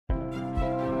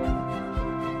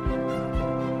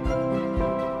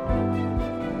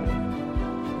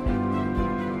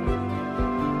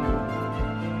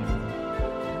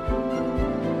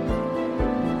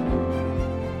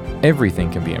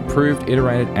Everything can be improved,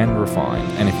 iterated, and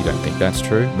refined. And if you don't think that's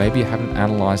true, maybe you haven't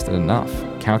analysed it enough.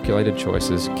 Calculated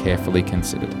choices, carefully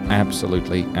considered.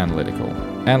 Absolutely analytical.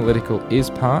 Analytical is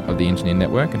part of the Engineer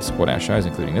Network, and to support our shows,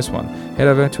 including this one, head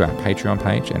over to our Patreon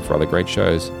page, and for other great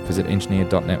shows, visit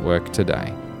engineer.network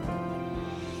today.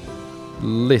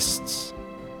 Lists.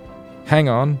 Hang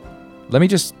on. Let me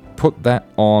just put that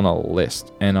on a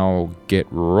list, and I'll get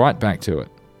right back to it.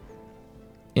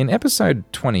 In episode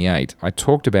 28, I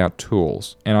talked about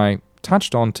tools, and I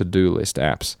touched on to-do list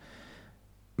apps.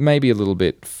 Maybe a little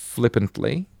bit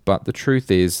flippantly, but the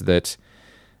truth is that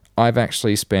I've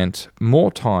actually spent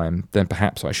more time than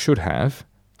perhaps I should have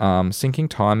sinking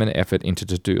time and effort into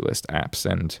to-do list apps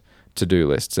and to-do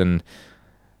lists, and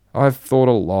I've thought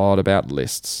a lot about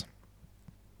lists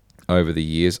over the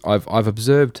years. I've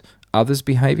observed others'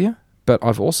 behavior, but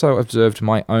I've also observed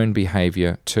my own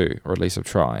behavior too, or at least I've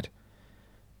tried.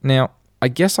 Now, I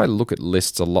guess I look at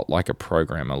lists a lot like a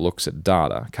programmer looks at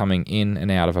data coming in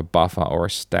and out of a buffer or a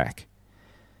stack.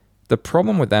 The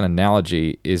problem with that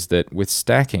analogy is that with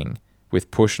stacking,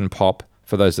 with push and pop,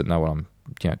 for those that know what I'm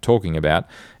talking about,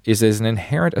 is there's an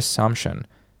inherent assumption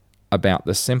about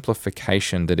the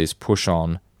simplification that is push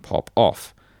on, pop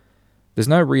off. There's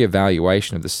no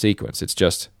reevaluation of the sequence. It's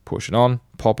just push it on,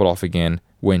 pop it off again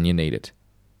when you need it.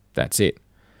 That's it.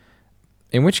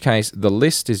 In which case, the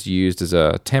list is used as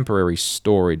a temporary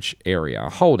storage area, a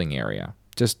holding area.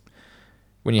 Just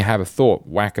when you have a thought,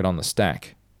 whack it on the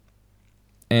stack.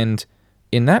 And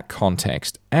in that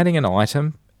context, adding an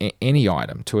item, any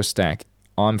item, to a stack,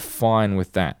 I'm fine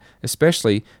with that.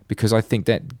 Especially because I think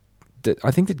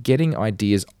that getting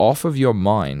ideas off of your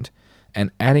mind and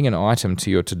adding an item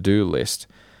to your to-do list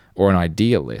or an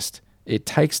idea list, it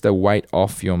takes the weight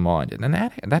off your mind. And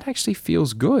that actually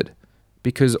feels good.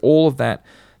 Because all of that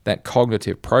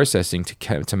cognitive processing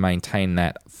to maintain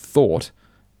that thought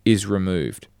is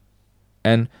removed.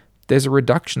 And there's a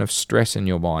reduction of stress in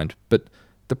your mind. But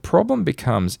the problem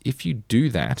becomes if you do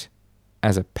that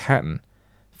as a pattern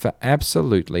for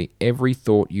absolutely every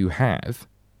thought you have,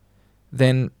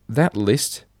 then that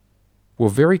list will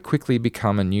very quickly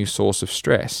become a new source of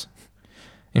stress.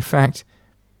 In fact,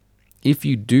 if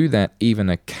you do that even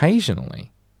occasionally,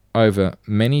 over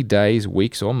many days,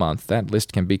 weeks, or months, that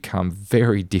list can become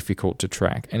very difficult to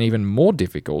track and even more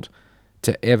difficult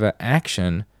to ever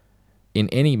action in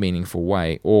any meaningful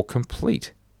way or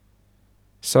complete.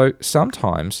 So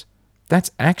sometimes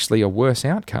that's actually a worse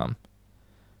outcome.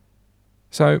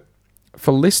 So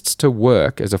for lists to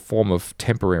work as a form of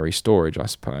temporary storage, I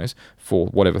suppose, for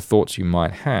whatever thoughts you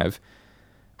might have,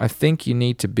 I think you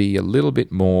need to be a little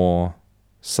bit more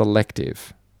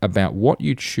selective about what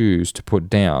you choose to put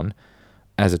down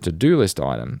as a to-do list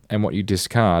item and what you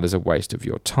discard as a waste of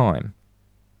your time.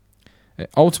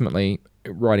 Ultimately,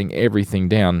 writing everything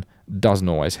down doesn't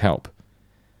always help.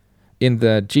 In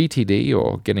the GTD,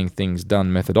 or Getting Things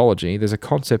Done methodology, there's a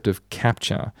concept of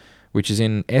capture, which is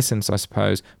in essence, I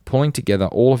suppose, pulling together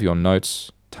all of your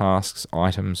notes, tasks,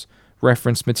 items,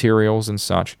 reference materials and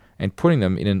such, and putting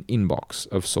them in an inbox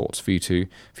of sorts for you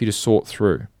to sort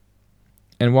through.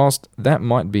 And whilst that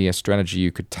might be a strategy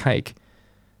you could take,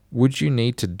 would you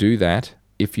need to do that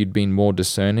if you'd been more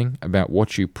discerning about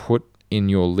what you put in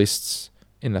your lists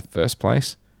in the first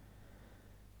place?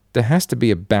 There has to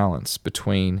be a balance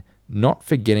between not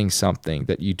forgetting something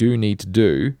that you do need to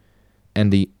do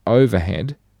and the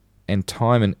overhead and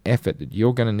time and effort that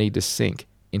you're going to need to sink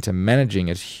into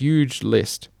managing a huge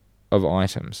list of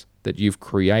items that you've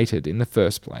created in the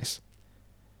first place.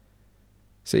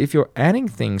 So if you're adding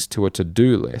things to a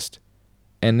to-do list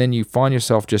and then you find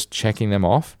yourself just checking them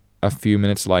off a few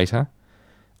minutes later,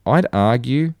 I'd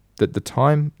argue that the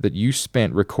time that you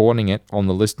spent recording it on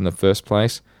the list in the first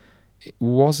place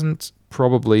wasn't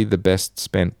probably the best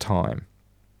spent time.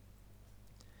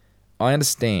 I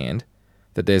understand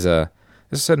that there's a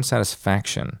certain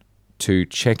satisfaction to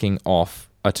checking off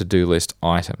a to-do list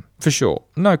item. For sure,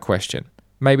 no question.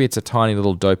 Maybe it's a tiny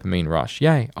little dopamine rush.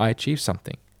 Yay, I achieved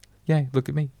something. Yay, look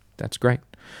at me. That's great.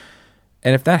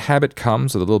 And if that habit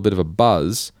comes with a little bit of a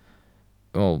buzz,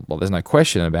 well, there's no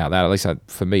question about that, at least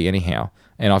for me anyhow,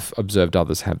 and I've observed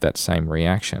others have that same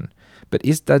reaction. But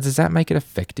does that make it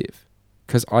effective?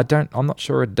 Because I'm not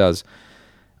sure it does.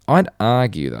 I'd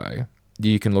argue, though,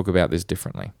 you can look about this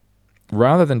differently.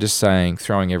 Rather than just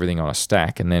throwing everything on a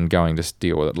stack and then going to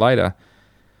deal with it later,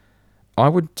 I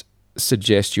would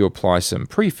suggest you apply some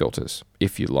pre-filters,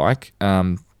 if you like.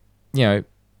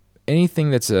 Anything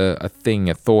that's a thing,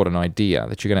 a thought, an idea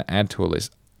that you're going to add to a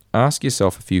list, ask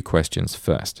yourself a few questions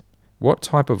first. What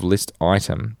type of list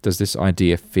item does this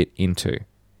idea fit into?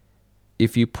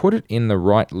 If you put it in the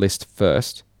right list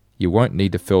first, You won't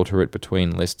need to filter it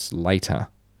between lists later.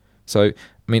 So, I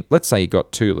mean, let's say you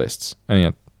got 2 lists.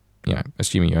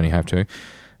 Assuming you only have 2.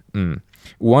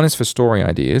 One is for story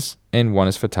ideas, and one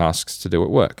is for tasks to do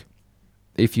at work.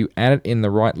 If you add it in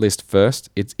the right list first,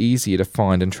 it's easier to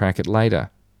find and track it later.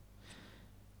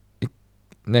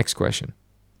 Next question.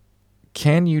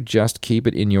 Can you just keep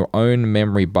it in your own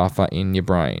memory buffer in your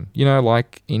brain?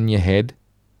 Like in your head?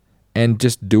 And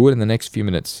just do it in the next few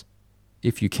minutes.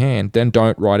 If you can, then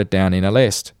don't write it down in a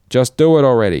list. Just do it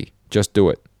already. Just do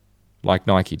it. Like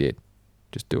Nike did.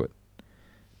 Just do it.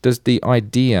 Does the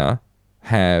idea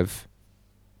have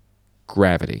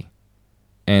gravity?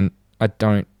 And I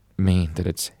don't mean that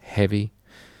it's heavy.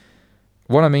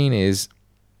 What I mean is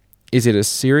it a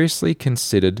seriously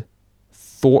considered,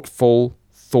 thoughtful,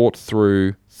 thought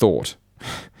through thought?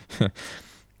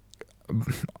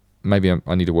 Maybe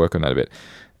I need to work on that a bit.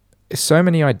 So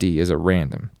many ideas are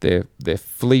random. They're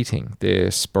fleeting. They're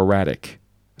sporadic,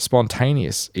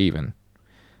 spontaneous even.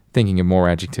 Thinking of more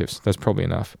adjectives. That's probably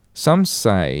enough. Some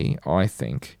say, I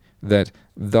think, that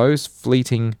those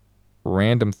fleeting,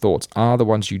 random thoughts are the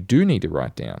ones you do need to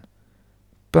write down.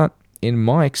 But in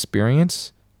my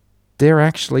experience, they're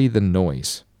actually the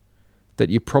noise that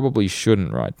you probably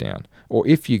shouldn't write down. Or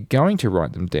if you're going to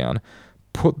write them down,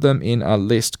 put them in a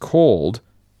list called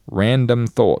random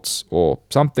thoughts or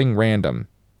something random,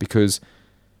 because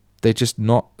they're just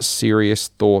not serious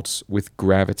thoughts with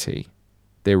gravity.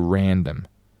 They're random.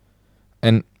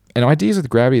 And ideas with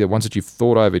gravity, the ones that you've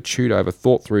thought over, chewed over,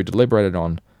 thought through, deliberated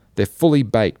on, they're fully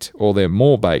baked or they're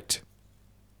more baked.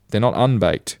 They're not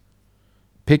unbaked.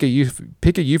 Pick a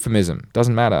euphemism.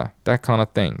 Doesn't matter. That kind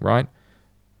of thing, right?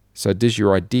 So does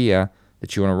your idea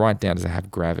that you want to write down, does it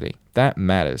have gravity? That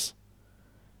matters.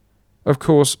 Of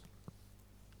course,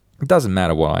 it doesn't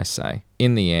matter what I say.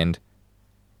 In the end,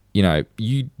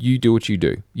 you do what you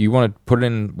do. You want to put it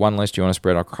in one list, you want to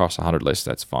spread it across 100 lists,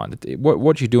 that's fine.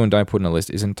 What you do and don't put in a list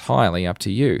is entirely up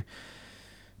to you.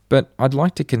 But I'd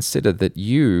like to consider that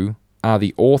you are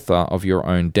the author of your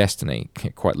own destiny,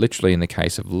 quite literally in the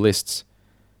case of lists.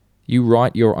 You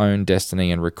write your own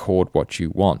destiny and record what you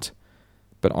want.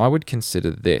 But I would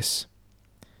consider this.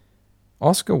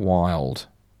 Oscar Wilde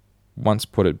once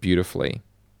put it beautifully.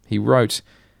 He wrote,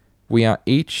 "We are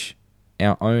each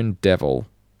our own devil,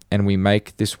 and we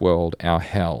make this world our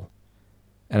hell."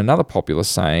 And another popular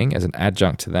saying, as an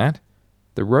adjunct to that,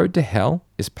 "The road to hell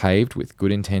is paved with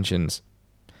good intentions."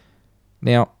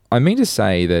 Now, I mean to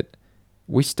say that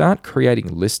we start creating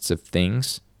lists of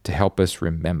things to help us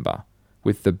remember,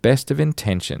 with the best of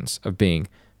intentions of being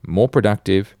more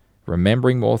productive,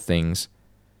 remembering more things,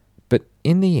 but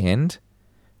in the end,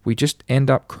 we just end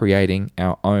up creating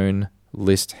our own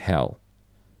list hell.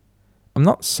 I'm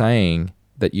not saying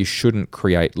that you shouldn't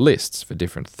create lists for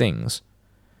different things,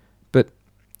 but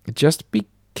just be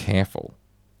careful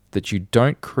that you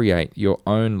don't create your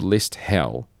own list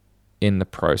hell in the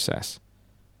process.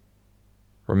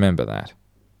 Remember that.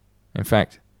 In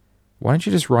fact, why don't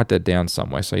you just write that down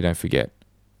somewhere so you don't forget?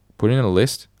 Put in a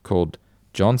list called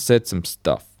John Said Some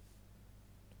Stuff.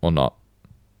 Or not.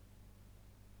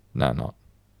 No, not.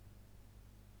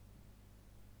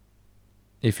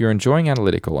 If you're enjoying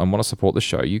Analytical and want to support the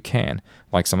show, you can,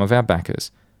 like some of our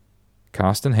backers,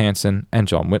 Carsten Hansen and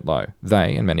John Whitlow.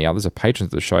 They and many others are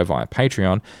patrons of the show via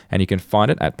Patreon, and you can find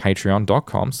it at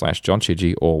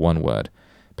patreon.com/johnchidgey, all one word.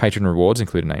 Patron rewards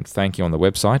include a named thank you on the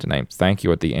website, a named thank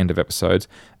you at the end of episodes,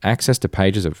 access to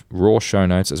pages of raw show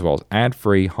notes, as well as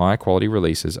ad-free, high-quality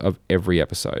releases of every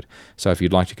episode. So if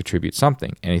you'd like to contribute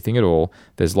something, anything at all,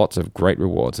 there's lots of great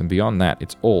rewards, and beyond that,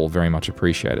 it's all very much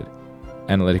appreciated.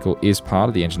 Analytical is part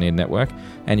of the Engineered Network,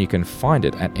 and you can find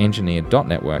it at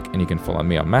engineered.network, and you can follow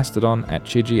me on Mastodon at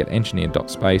chidgey at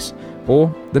engineered.space,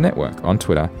 or the network on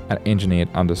Twitter at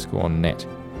engineered_net.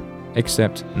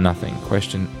 Accept nothing,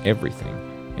 question everything.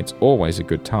 It's always a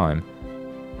good time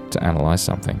to analyze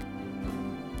something.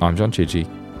 I'm John Chidgey.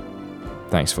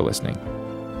 Thanks for listening.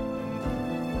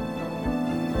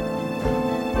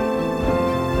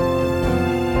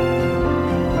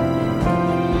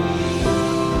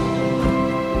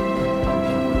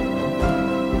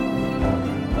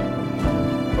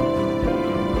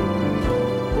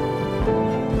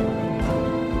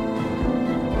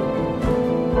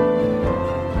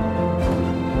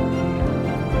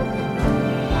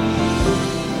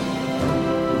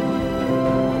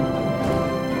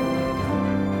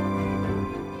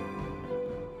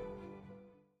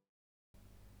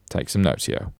 Take some notes, yo.